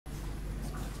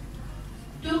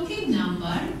শৌখিন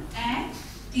নাম্বার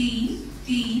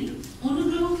 133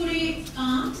 অনুগ্রহ করে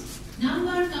 5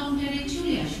 নাম্বার কাউন্টারে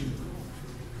চলে আসুন।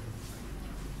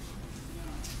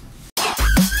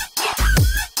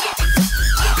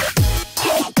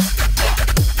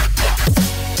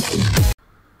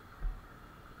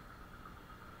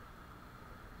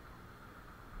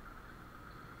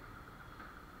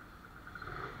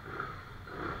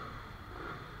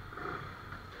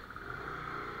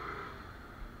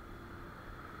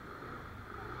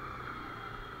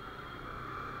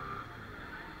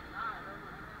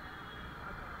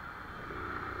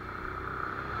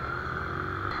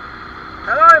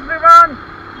 Hello everyone,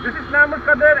 this is Nayem Rock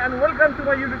and welcome to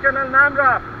my YouTube channel Nayem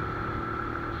Rock.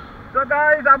 So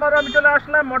guys, আবার আমি চলে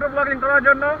আসলাম মোটর ব্লগিং করার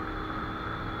জন্য।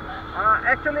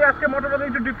 অ্যাকচুয়ালি আজকে মোটর ব্লগিং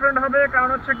একটু ডিফারেন্ট হবে, কারণ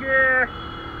হচ্ছে কি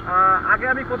আগে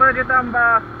আমি কোথায় যেতাম বা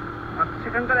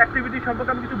সেখানকার অ্যাক্টিভিটি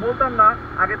সম্পর্কে আমি কিছু বলতাম না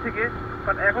আগে থেকে,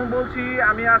 বাট এখন বলছি।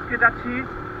 আমি আজকে যাচ্ছি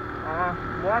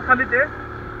মহাখালীতে,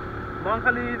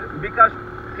 মহাখালীর বিকাশ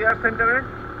কেয়ার সেন্টারে।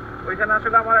 ওইখানে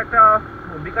আসলে আমার একটা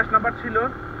বিকাশ নাম্বার ছিল,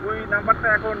 ওই নাম্বারটা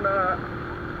এখন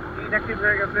ইনঅ্যাক্টিভ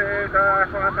হয়ে গেছে, এটা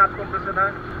এখন আর কাজ করতেছে না।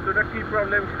 তো এটা কী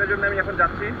প্রবলেম, সেটার জন্য আমি এখন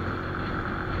যাচ্ছি।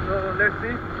 তো লেটস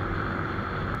সি।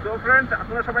 তো ফ্রেন্ডস,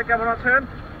 আপনারা সবাই কেমন আছেন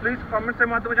প্লিজ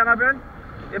কমেন্টসের মাধ্যমে জানাবেন,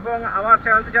 এবং আমার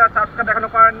চ্যানেলটি যারা সাবস্ক্রাইব এখনো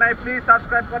করেন নাই প্লিজ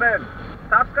সাবস্ক্রাইব করেন।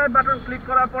 সাবস্ক্রাইব বাটন ক্লিক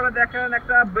করার পরে দেখেন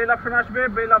একটা বেল অপশন আসবে,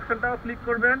 বেল অপশনটাও ক্লিক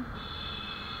করবেন,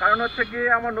 কারণ হচ্ছে কি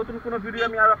আমার নতুন কোনো ভিডিও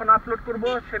আমি আর এখন আপলোড করব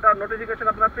সেটা নোটিফিকেশন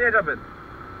আপনারা পেয়ে যাবেন।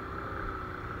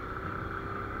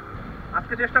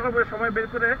 আজকে চেষ্টা করবো সময় বের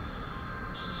করে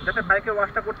যাতে বাইকের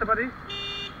ওয়াশটা করতে পারি।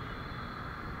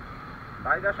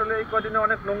 বাইক আসলে এই কদিনে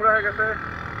অনেক নোংরা হয়ে গেছে,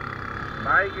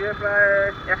 বাইকে প্রায়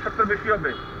 1 সপ্তাহ বেশি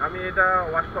হবে আমি এটা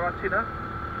ওয়াশ করাচ্ছি না।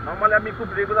 নর্মালি আমি খুব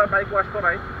রেগুলার বাইক ওয়াশ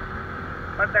করাই,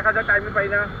 বাট দেখা যায় টাইমই পাই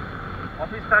না,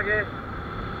 অফিস থাকে,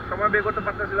 সময় বের করতে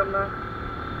পারতেছিলাম না।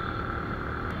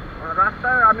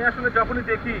 রাস্তায় আমি আসলে যখনই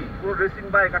দেখি পুরো রেসিং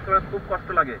বাইক আসলে খুব কষ্ট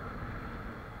লাগে,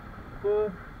 খুব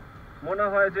মনে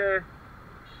হয় যে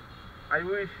I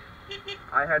wish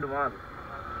I had one.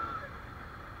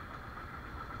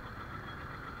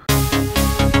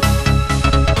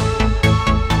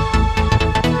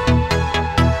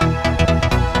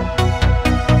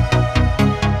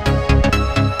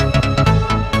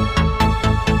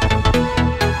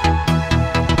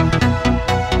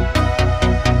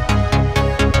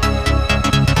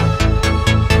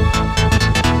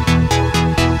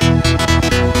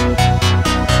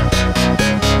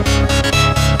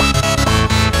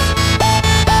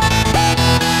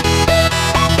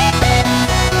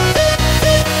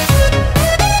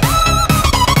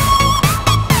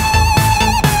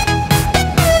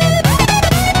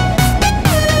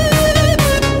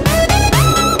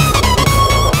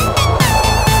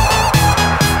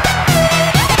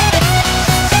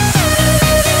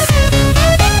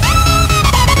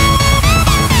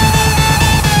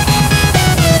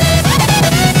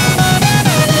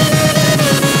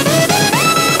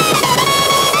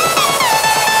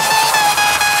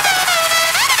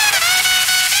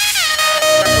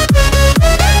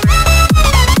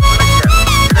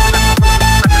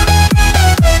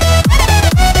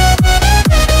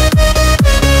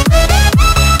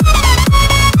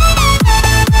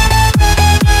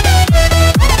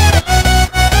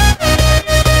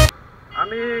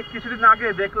 কিছুদিন আগে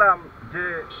দেখলাম যে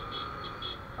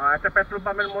একটা পেট্রোল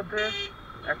পাম্পের মধ্যে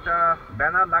একটা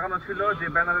ব্যানার লাগানো ছিল, যে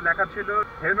ব্যানারে লেখা ছিল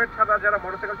হেলমেট ছাড়া যারা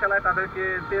মোটরসাইকেল চালায় তাদেরকে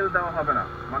তেল দেওয়া হবে না,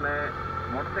 মানে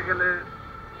মোটরসাইকেলের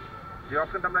যে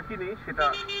অপশনটা আমরা কিনি সেটা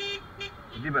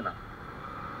দিবে না।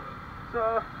 তো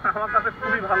আমার কাছে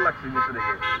খুবই ভালো লাগছে জিনিসটা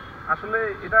দেখে। আসলে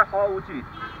এটা হওয়া উচিত,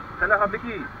 তাহলে হবে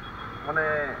কি মানে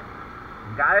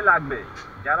গায়ে লাগবে।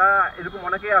 যারা এরকম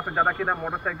অনেকেই আছে যারা কিনা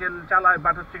মোটরসাইকেল চালায়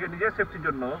বাট হচ্ছে নিজের সেফটির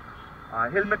জন্য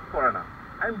হেলমেট পরে না।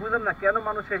 আমি বুঝলাম না কেন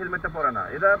মানুষ সেই হেলমেটটা পরে না।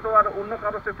 এটা তো আর অন্য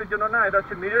কারো সেফটির জন্য না, এটা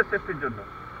হচ্ছে নিজের সেফটির জন্য।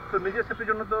 তো নিজের সেফটির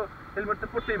জন্য তো হেলমেটটা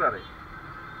পরতেই পারে।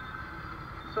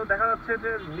 তো দেখা যাচ্ছে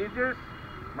যে নিজের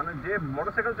মানে যে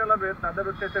মোটরসাইকেল চালাবে তাদের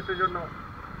হচ্ছে সেফটির জন্য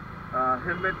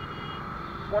হেলমেট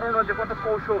পরানোর যে কত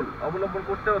কৌশল অবলম্বন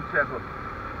করতে হচ্ছে এখন।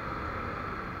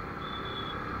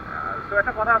 তো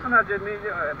একটা কথা আছে না যে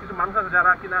কিছু মানুষ আছে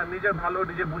যারা কিনা নিজের ভালো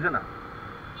নিজে বুঝে না।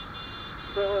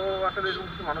 তো আসলে এরকম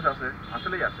কিছু মানুষ আছে,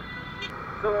 আসলেই আছে।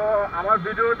 তো আমার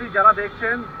ভিডিওটি যারা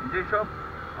দেখছেন, যেসব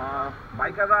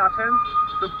বাইকাররা আছেন,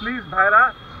 তো প্লিজ ভাইরা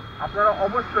আপনারা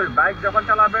অবশ্যই বাইক যখন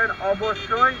চালাবেন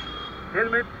অবশ্যই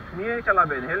হেলমেট নিয়েই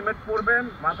চালাবেন, হেলমেট পরবেন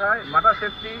মাথায়। মাথা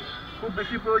সেফটি খুব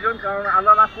বেশি প্রয়োজন, কারণ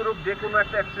আল্লাহ না করুক যে কোনো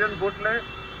একটা অ্যাক্সিডেন্ট ঘটলে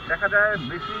দেখা যায়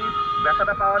বেশি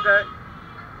ব্যথাটা পাওয়া যায়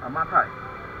মাথায়।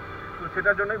 তো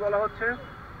সেটার জন্যই বলা হচ্ছে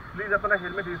প্লিজ আপনারা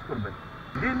হেলমেট ইউজ করবেন।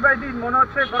 দিন বাই দিন মনে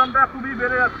হচ্ছে গরমটা খুবই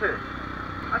বেড়ে যাচ্ছে।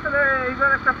 আসলে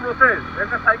এইবার একটা প্রসেস,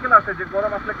 একটা সাইকেল আছে যে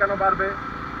গরম আসলে কেন বাড়বে,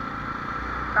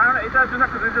 কারণ এটার জন্য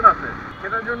একটা রিজন আছে।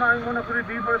 সেটার জন্য আমি মনে করি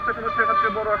ডিফরেস্টেশন হচ্ছে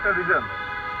সবচেয়ে বড় একটা রিজন।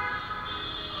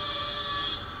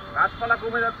 গাছপালা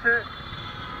কমে যাচ্ছে,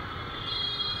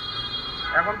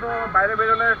 এখন তো বাইরে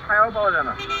বেরোলে ছায়াও পাওয়া যায়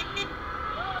না।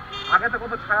 আগে তো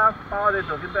কত ছায়া পাওয়া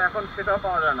যেত, কিন্তু এখন সেটাও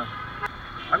পাওয়া যায় না।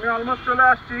 আমি অলমোস্ট চলে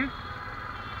আসছি।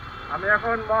 আমি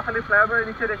এখন মহাখালী ফ্লাইওভারের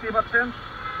নিচে দেখতেই পাচ্ছেন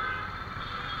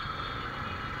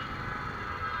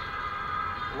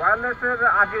ওয়্যারলেসের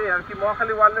আগে আর কি,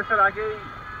 মহাখালী ওয়্যারলেসের আগেই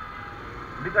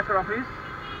বিকাশের অফিস।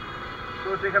 তো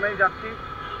সেখানেই যাচ্ছি,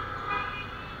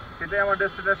 সেটাই আমার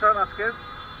ডেস্টিনেশন আজকের।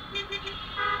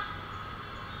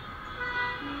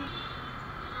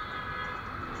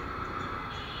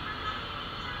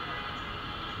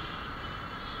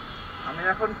 আমি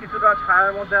এখন কিছুটা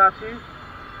ছায়ার মধ্যে আছি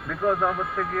বিকজ অফ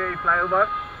হচ্ছে গিয়ে এই ফ্লাইওভার,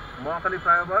 মহাখালী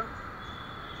ফ্লাইওভার।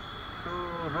 তো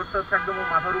রোডটা হচ্ছে একদম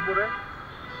মাথার উপরে,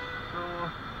 তো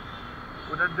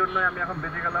ওটার জন্যই আমি এখন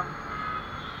বেঁচে গেলাম,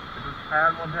 একটু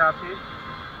ছায়ার মধ্যে আছি।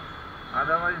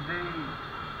 আদারওয়াইজ যেই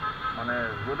মানে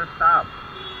রোদের তাপ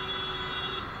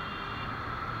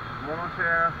মনে হচ্ছে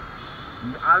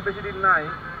আর বেশি দিন নাই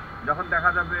যখন দেখা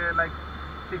যাবে লাইক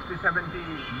 60-70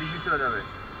 ডিগ্রি চলে যাবে।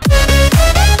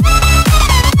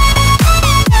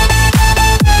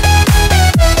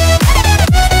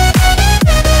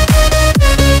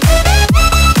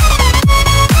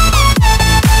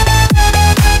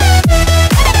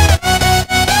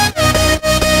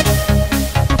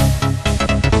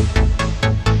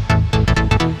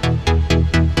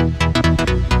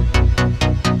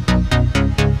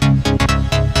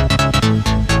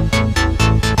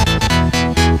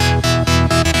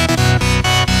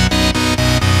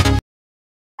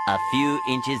 A few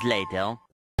inches later.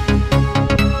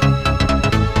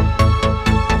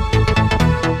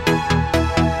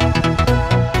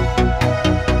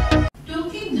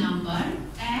 Token number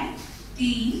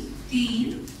 133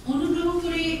 অনুগ্রহ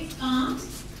করে 5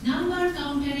 নাম্বার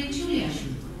কাউন্টারে চলে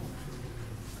আসুন।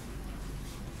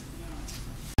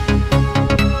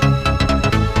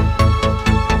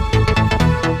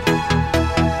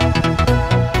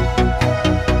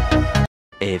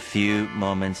 A few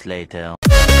moments later.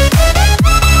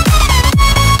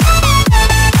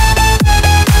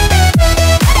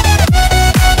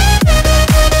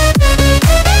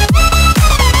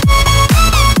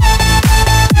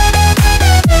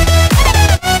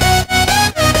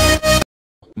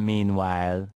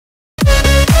 Meanwhile.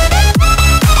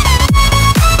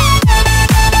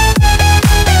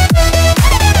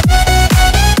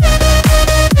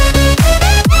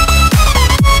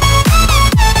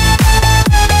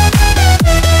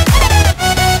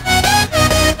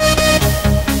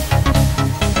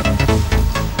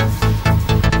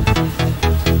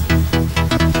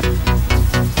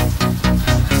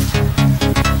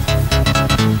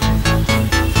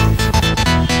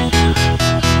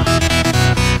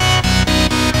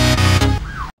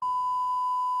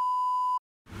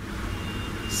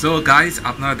 So guys,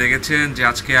 আপনারা দেখেছেন যে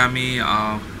আজকে আমি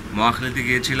মহাখালীতে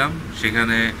গিয়েছিলাম।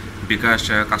 সেখানে বিকাশ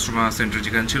কাস্টমার সেন্টার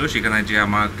যেখানে ছিল সেখানে যে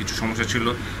আমার কিছু সমস্যা ছিল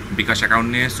বিকাশ অ্যাকাউন্ট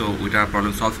নিয়ে, সো ওইটা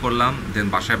প্রবলেম সলভ করলাম। দেন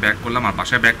বাসায় ব্যাক করলাম। আর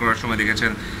বাসায় ব্যাক করার সময়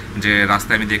দেখেছেন যে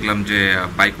রাস্তায় আমি দেখলাম যে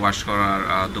বাইক ওয়াশ করার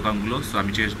দোকানগুলো। সো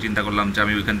আমি চিন্তা করলাম যে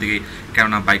আমি ওইখান থেকে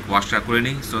কেননা বাইক ওয়াশটা করে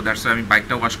নিই। সো দ্যাটস আমি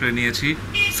বাইকটা ওয়াশ করে নিয়েছি।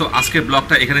 সো আজকের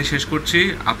ব্লগটা এখানেই শেষ করছি।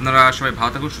 আপনারা সবাই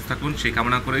ভালো থাকুন, সুস্থ থাকুন সেই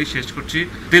কামনা করেই শেষ করছি।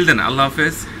 টিল দেন, আল্লাহ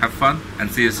হাফেজ, have fun and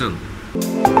C you soon.